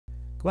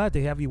Glad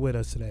to have you with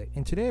us today.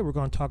 And today we're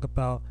going to talk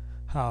about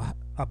how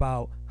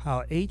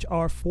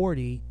HR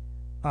 40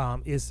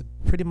 is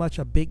pretty much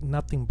a big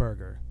nothing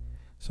burger.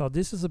 So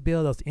this is a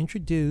bill that was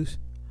introduced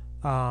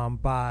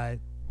by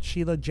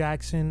Sheila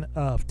Jackson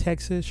of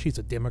Texas. She's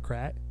a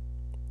Democrat,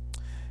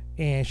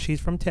 and she's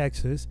from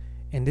Texas.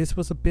 And this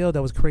was a bill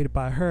that was created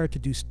by her to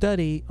do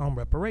study on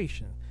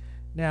reparations.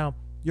 Now,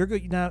 you're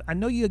good. Now, I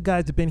know you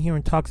guys have been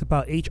hearing talks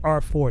about HR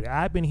 40.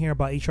 I've been hearing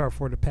about HR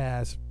 40 the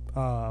past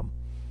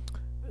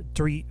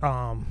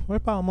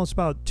almost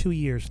about 2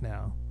 years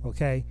now.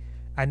 Okay,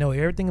 I know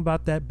everything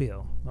about that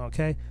bill.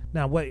 Okay,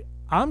 now what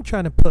I'm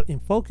trying to put in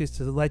focus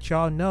to let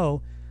y'all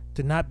know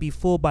to not be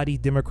fooled by these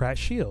Democrat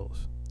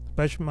shields,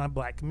 especially my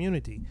black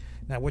community.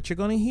 Now, what you're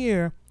going to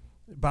hear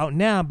about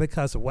now,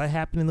 because of what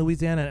happened in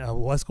Louisiana and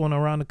what's going on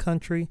around the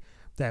country,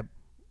 that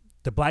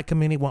the black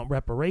community want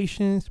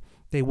reparations.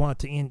 They want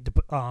to end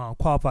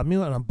qualified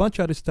immunity and a bunch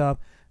of other stuff.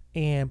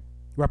 And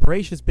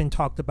reparations been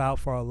talked about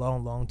for a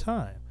long, long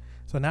time.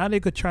 So now they're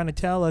trying to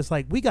tell us,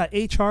 like, we got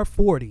HR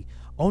 40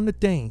 on the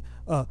thing,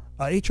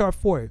 HR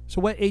 40.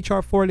 So what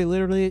HR 40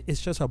 literally is,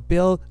 it's just a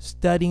bill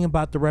studying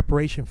about the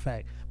reparation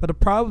fact. But the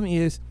problem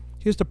is,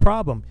 here's the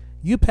problem.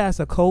 You pass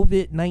a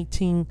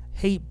COVID-19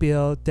 hate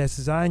bill that's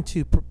designed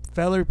to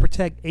federally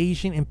protect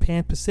Asian and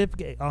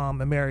Pan-Pacific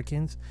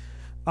Americans,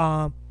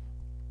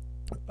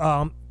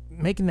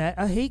 making that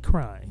a hate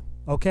crime,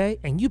 okay?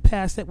 And you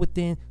passed that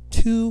within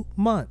 2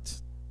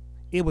 months.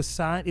 It was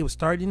signed, it was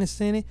started in the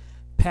Senate,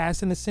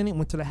 passed in the Senate,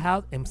 went to the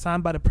House, and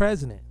signed by the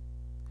president.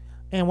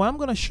 And what I'm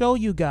going to show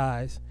you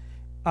guys,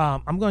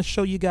 I'm going to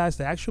show you guys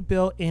the actual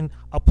bill in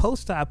a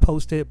post I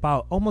posted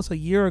about almost a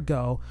year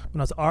ago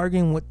when I was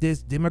arguing with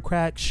this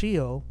Democrat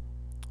shield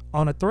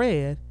on a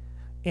thread,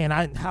 and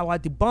how I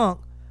debunk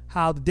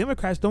how the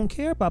Democrats don't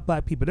care about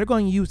black people. They're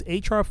going to use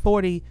HR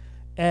 40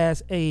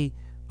 as a,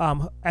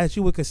 as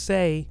you could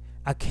say,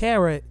 a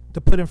carrot to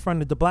put in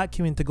front of the black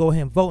community to go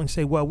ahead and vote and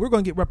say, well, we're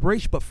going to get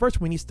reparations, but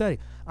first we need to study.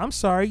 I'm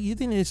sorry, you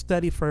didn't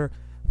study for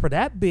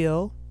that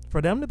bill,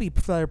 for them to be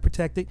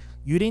protected.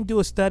 You didn't do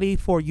a study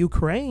for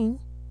Ukraine.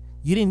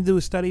 You didn't do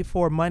a study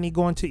for money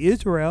going to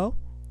Israel.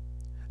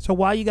 So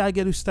why you got to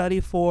get a study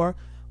for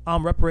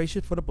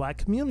reparations for the black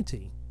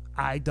community?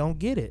 I don't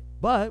get it,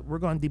 but we're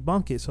going to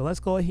debunk it. So let's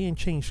go ahead and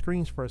change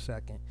screens for a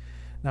second.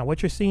 Now,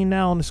 what you're seeing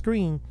now on the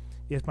screen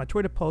is my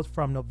Twitter post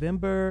from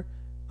November,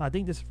 I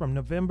think this is from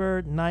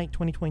November 9th,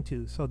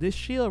 2022. So this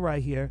Sheila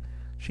right here,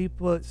 she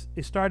puts,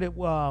 it started,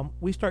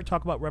 we start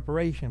talking about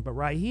reparation, but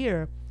right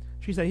here,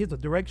 she said, here's a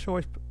direct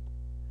source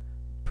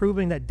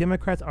proving that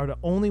Democrats are the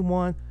only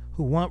one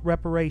who want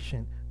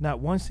reparation. Not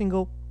one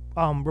single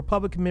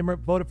Republican member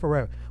voted for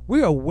it.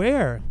 We're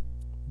aware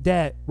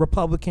that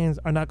Republicans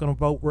are not going to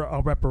vote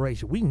on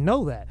reparation. We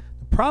know that.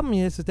 The problem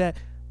is that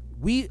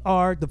we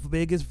are the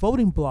biggest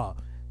voting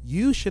bloc.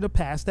 You should have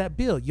passed that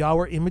bill. Y'all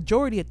were in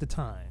majority at the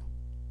time.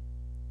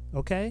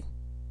 Okay?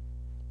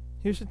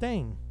 Here's the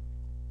thing.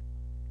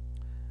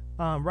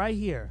 Right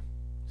here.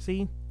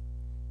 See?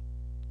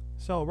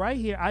 So right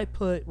here, I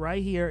put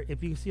right here,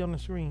 if you can see on the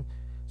screen,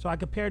 so I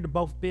compared to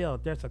both bills.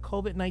 There's a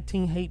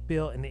COVID-19 hate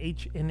bill and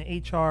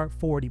the HR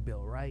 40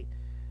 bill, right?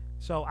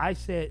 So I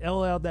said,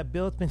 LOL, that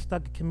bill's been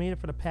stuck in committee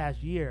for the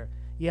past year.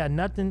 Yeah,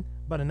 nothing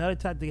but another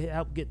time to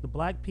help get the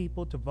black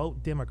people to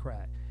vote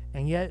Democrat.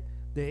 And yet,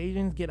 the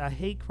Asians get a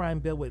hate crime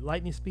bill with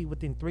lightning speed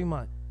within 3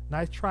 months.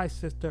 Nice try,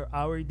 sister.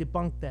 I already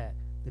debunked that.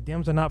 The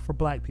Dems are not for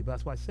black people.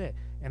 That's what I said.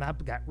 And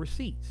I've got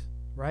receipts,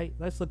 right?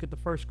 Let's look at the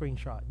first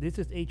screenshot. This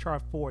is HR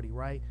 40,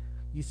 right?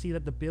 You see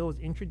that the bill was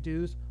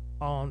introduced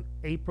on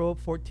April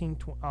 14,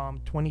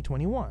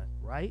 2021,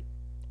 right?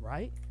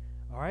 Right?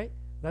 All right?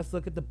 Let's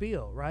look at the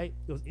bill, right?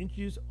 It was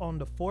introduced on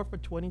the 4th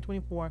of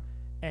 2024,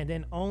 and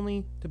then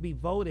only to be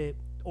voted,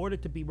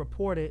 ordered to be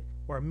reported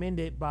or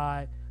amended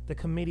by the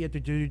committee of the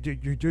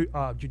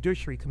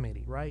Judiciary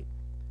Committee, right?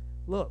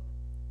 Look,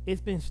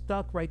 it's been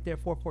stuck right there,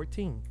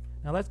 414.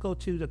 Now let's go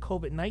to the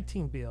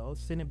COVID-19 bill,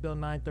 Senate Bill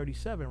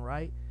 937,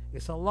 right?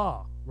 It's a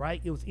law,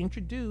 right? It was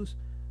introduced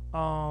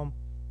on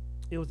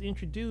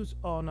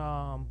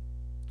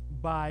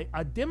by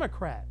a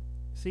Democrat.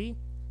 See?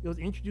 It was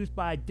introduced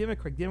by a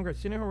Democrat,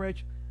 Senator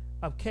Rich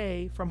of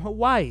K from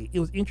Hawaii.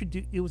 It was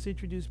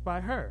introduced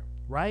by her,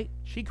 right?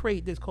 She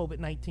created this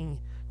COVID-19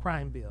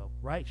 crime bill,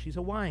 right? She's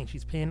Hawaiian.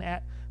 She's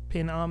because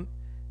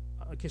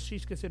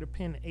she's considered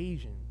Pan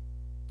Asian.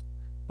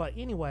 But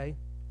anyway,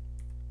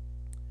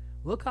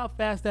 look how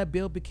fast that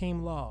bill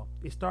became law.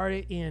 It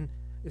started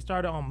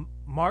on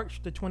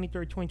March the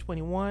 23rd,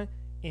 2021,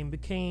 and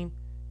became,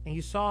 and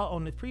you saw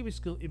on the previous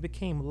school, it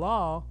became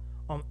law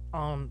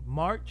on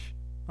March.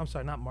 I'm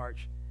sorry, not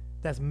March.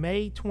 That's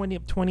May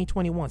 20th,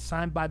 2021,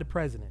 signed by the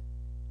president.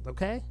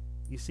 Okay?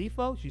 You see,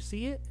 folks? You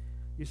see it?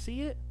 You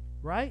see it?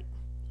 Right?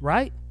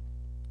 Right?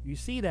 You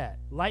see that.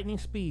 Lightning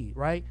speed,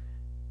 right?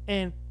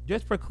 And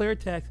just for clear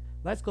text,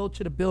 let's go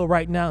to the bill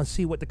right now and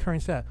see what the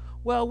current status.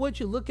 Well, would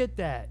you look at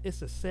that? It's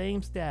the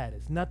same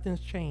status.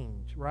 Nothing's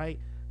changed, right?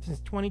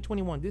 Since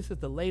 2021, this is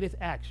the latest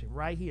action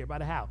right here by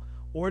the House.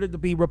 Ordered to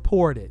be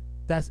reported.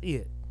 That's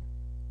it.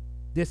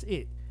 This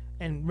it.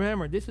 And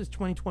remember, this is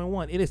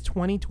 2021. It is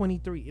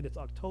 2023. It is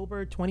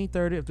October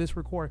 23rd of this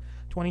record,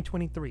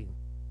 2023.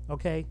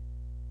 Okay?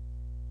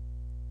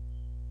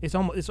 It's a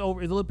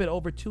little bit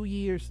over 2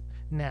 years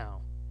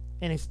now.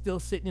 And it's still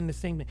sitting in the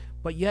same thing.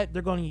 But yet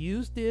they're going to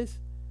use this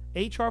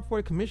HR for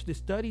the commission to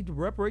study the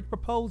reparation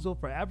proposal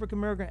for African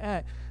American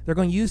Act. They're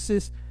going to use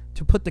this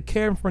to put the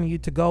carrot in front of you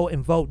to go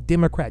and vote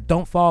Democrat.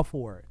 Don't fall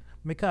for it.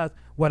 Because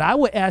what I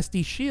would ask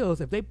these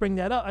shills, if they bring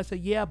that up, I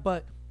said, yeah,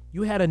 but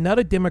you had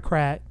another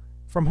Democrat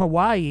from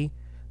Hawaii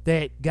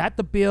that got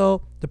the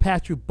bill to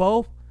pass through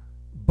both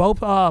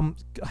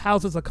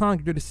houses of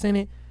Congress, through the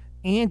Senate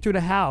and through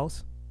the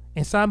House,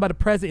 and signed by the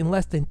president in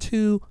less than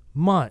 2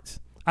 months.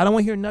 I don't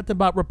want to hear nothing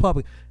about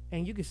Republicans.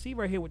 And you can see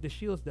right here what the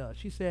Shields does.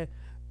 She said,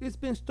 it's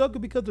been stuck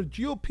because the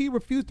GOP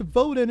refused to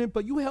vote on it,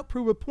 but you helped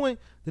prove a point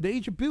that the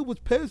Asian bill was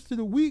passed in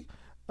a week,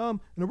 and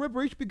the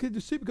reparation because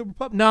the city because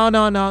Republican.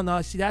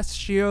 No. See, that's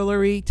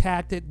Hillary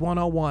tactic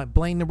 101.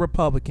 Blame the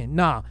Republican.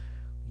 Nah,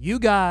 you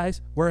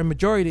guys were a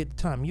majority at the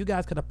time. You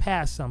guys could have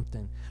passed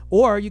something.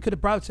 Or you could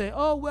have brought say,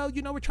 oh, well,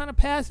 we're trying to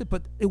pass it,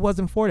 but it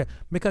wasn't for that.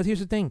 Because here's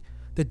the thing.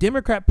 The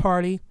Democrat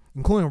Party,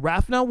 including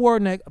Raphael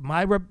Warnock,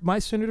 my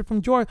senator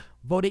from Georgia,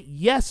 voted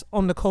yes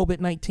on the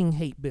COVID-19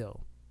 hate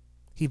bill.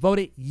 He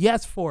voted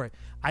yes for it.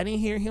 I didn't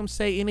hear him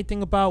say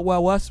anything about,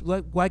 well,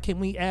 why can't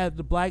we add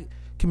the black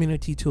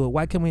community to it?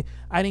 Why can't we?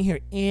 I didn't hear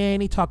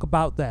any talk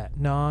about that.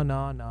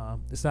 No.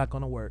 It's not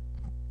going to work.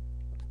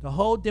 The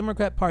whole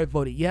Democrat Party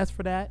voted yes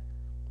for that.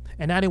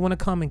 And now they want to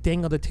come and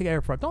dangle the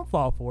tariff front. Don't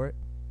fall for it.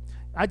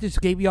 I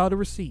just gave you all the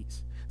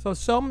receipts.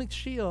 So many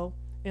shield,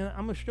 and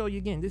I'm going to show you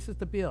again. This is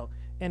the bill.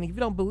 And if you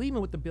don't believe me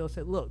what the bill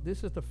said, look,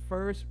 this is the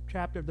first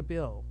chapter of the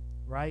bill,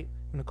 right?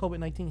 From the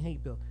COVID-19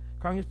 hate bill.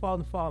 Congress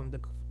fallen.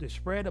 The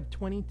spread of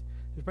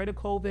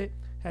COVID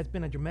has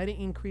been a dramatic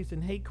increase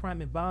in hate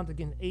crime and violence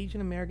against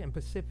Asian American and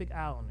Pacific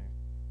Islander.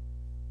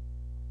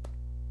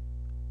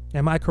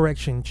 And my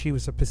correction, she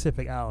was a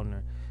Pacific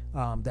Islander,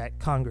 that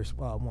Congress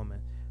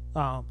woman.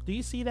 Do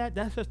you see that?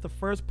 That's just the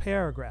first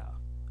paragraph.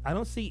 I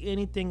don't see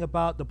anything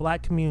about the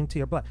black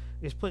community or black.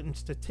 It's putting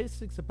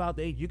statistics about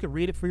the age. You can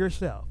read it for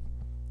yourself.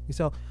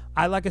 So,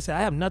 like I said,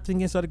 I have nothing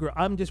against other groups.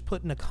 I'm just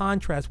putting a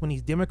contrast when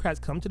these Democrats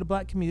come to the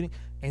black community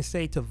and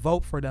say to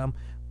vote for them,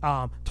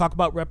 talk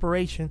about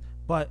reparation,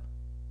 but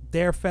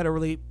they're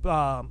federally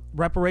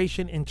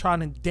reparation and trying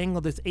to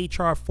dangle this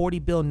HR 40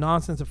 bill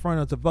nonsense in front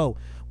of us to vote.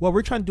 Well,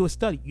 we're trying to do a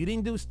study. You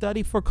didn't do a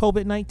study for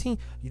COVID-19.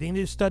 You didn't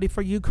do a study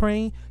for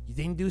Ukraine. You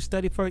didn't do a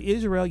study for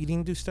Israel. You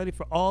didn't do a study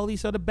for all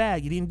these other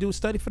bad. You didn't do a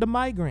study for the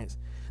migrants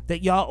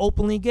that y'all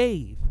openly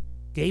gave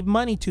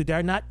money to.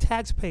 They're not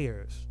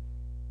taxpayers.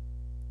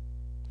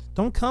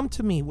 Don't come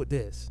to me with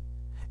this.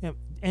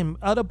 And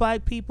other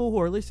black people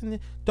who are listening,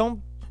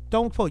 don't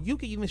vote. You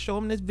can even show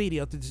them this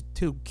video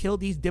to kill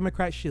these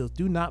Democrat shields.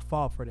 Do not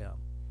fall for them.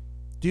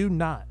 Do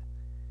not.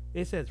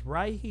 It says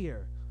right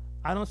here,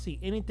 I don't see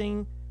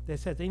anything that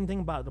says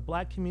anything about the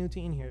black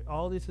community in here.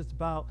 All this is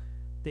about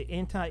the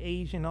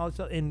anti-Asian, all this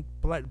stuff. And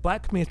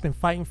black community has been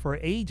fighting for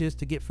ages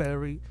to get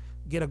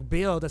a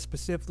bill that's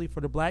specifically for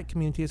the black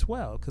community as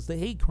well, because they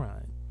hate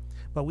crime.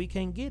 But we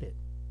can't get it.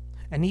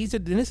 And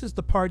this is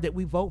the part that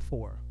we vote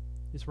for.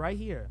 It's right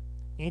here.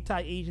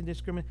 Anti-Asian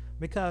discrimination,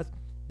 because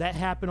that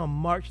happened on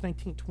March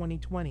 19,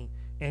 2020.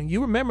 And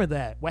you remember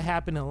that, what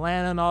happened in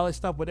Atlanta and all that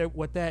stuff,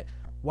 what that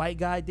white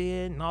guy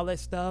did and all that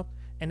stuff.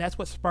 And that's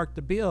what sparked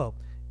the bill.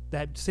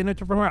 That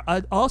senator from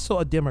her, also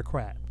a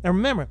Democrat. And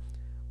remember,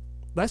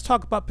 let's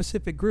talk about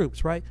Pacific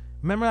groups, right?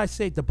 Remember I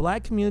said the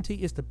black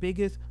community is the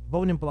biggest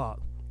voting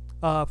bloc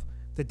of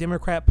the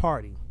Democrat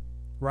Party,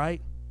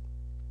 right?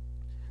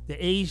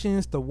 The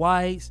Asians, the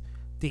whites,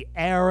 the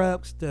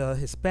Arabs, the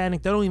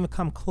Hispanic, they don't even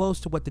come close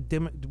to what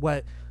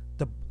the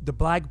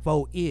black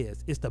vote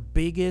is. It's the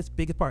biggest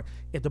part.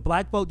 If the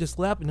black vote just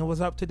left and it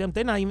was up to them,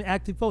 they're not even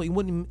active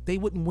voting. They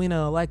wouldn't win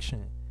an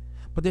election.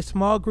 But this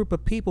small group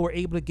of people were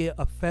able to get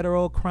a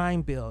federal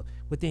crime bill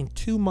within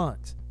 2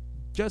 months,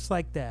 just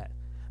like that.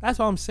 That's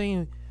all I'm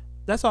saying.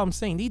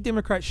 These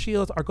Democrat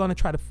shields are going to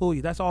try to fool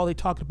you. That's all they're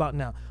talking about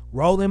now.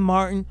 Roland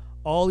Martin,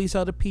 all these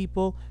other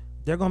people,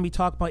 they're going to be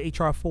talking about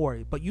HR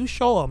 40. But you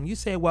show them. You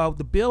say, well,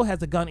 the bill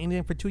hasn't gone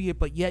in for 2 years,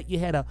 but yet you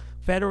had a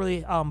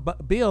federally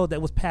bill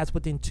that was passed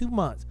within 2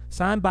 months,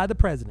 signed by the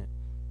president.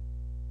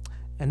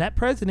 And that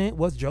president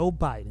was Joe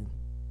Biden,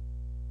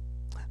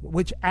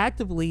 which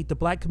actively the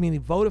black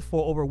community voted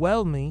for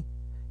overwhelmingly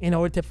in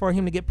order for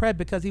him to get president,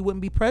 because he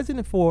wouldn't be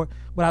president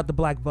without the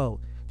black vote.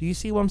 Do you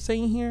see what I'm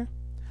saying here?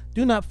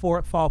 Do not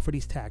fall for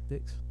these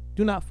tactics.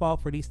 Do not fall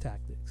for these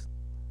tactics.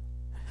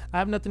 I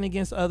have nothing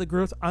against other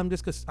groups. I'm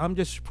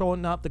just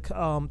throwing out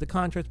the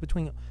contrast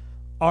between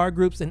our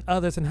groups and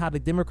others and how the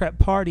Democrat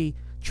Party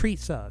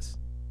treats us.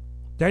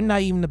 They're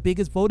not even the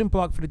biggest voting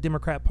bloc for the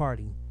Democrat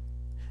Party.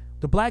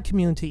 The black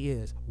community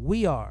is.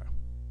 We are.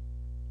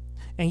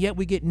 And yet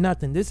we get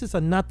nothing. This is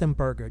a nothing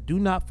burger. Do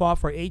not fall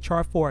for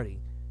HR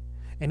 40.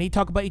 And they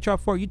talk about HR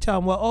 40. You tell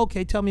them, well,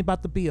 okay, tell me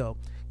about the bill.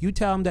 You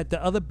tell them that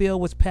the other bill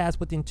was passed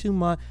within 2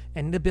 months,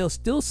 and the bill's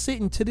still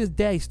sitting to this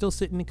day, still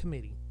sitting in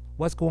committee.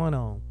 What's going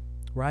on,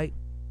 right?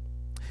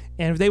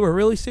 And if they were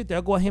really sick,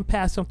 they'll go ahead and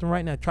pass something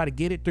right now, try to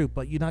get it through.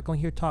 But you're not going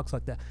to hear talks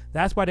like that.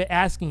 That's why they're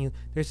asking you.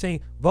 They're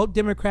saying, vote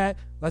Democrat.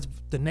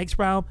 The next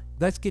round,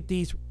 let's get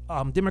these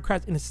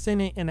Democrats in the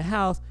Senate and the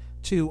House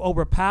to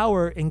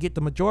overpower and get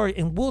the majority,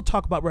 and we'll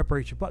talk about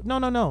reparation. But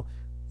no.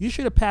 You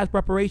should have passed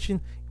reparation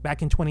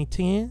back in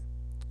 2010,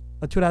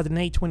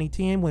 2008,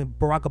 2010, when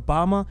Barack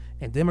Obama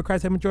and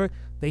Democrats had majority.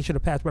 They should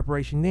have passed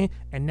reparation then.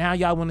 And now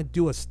y'all want to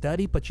do a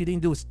study, but you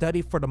didn't do a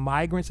study for the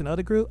migrants and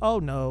other groups? Oh,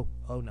 no.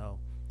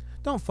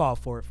 Don't fall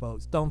for it,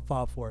 folks. Don't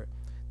fall for it.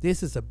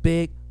 This is a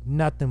big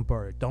nothing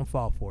bird. Don't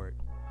fall for it.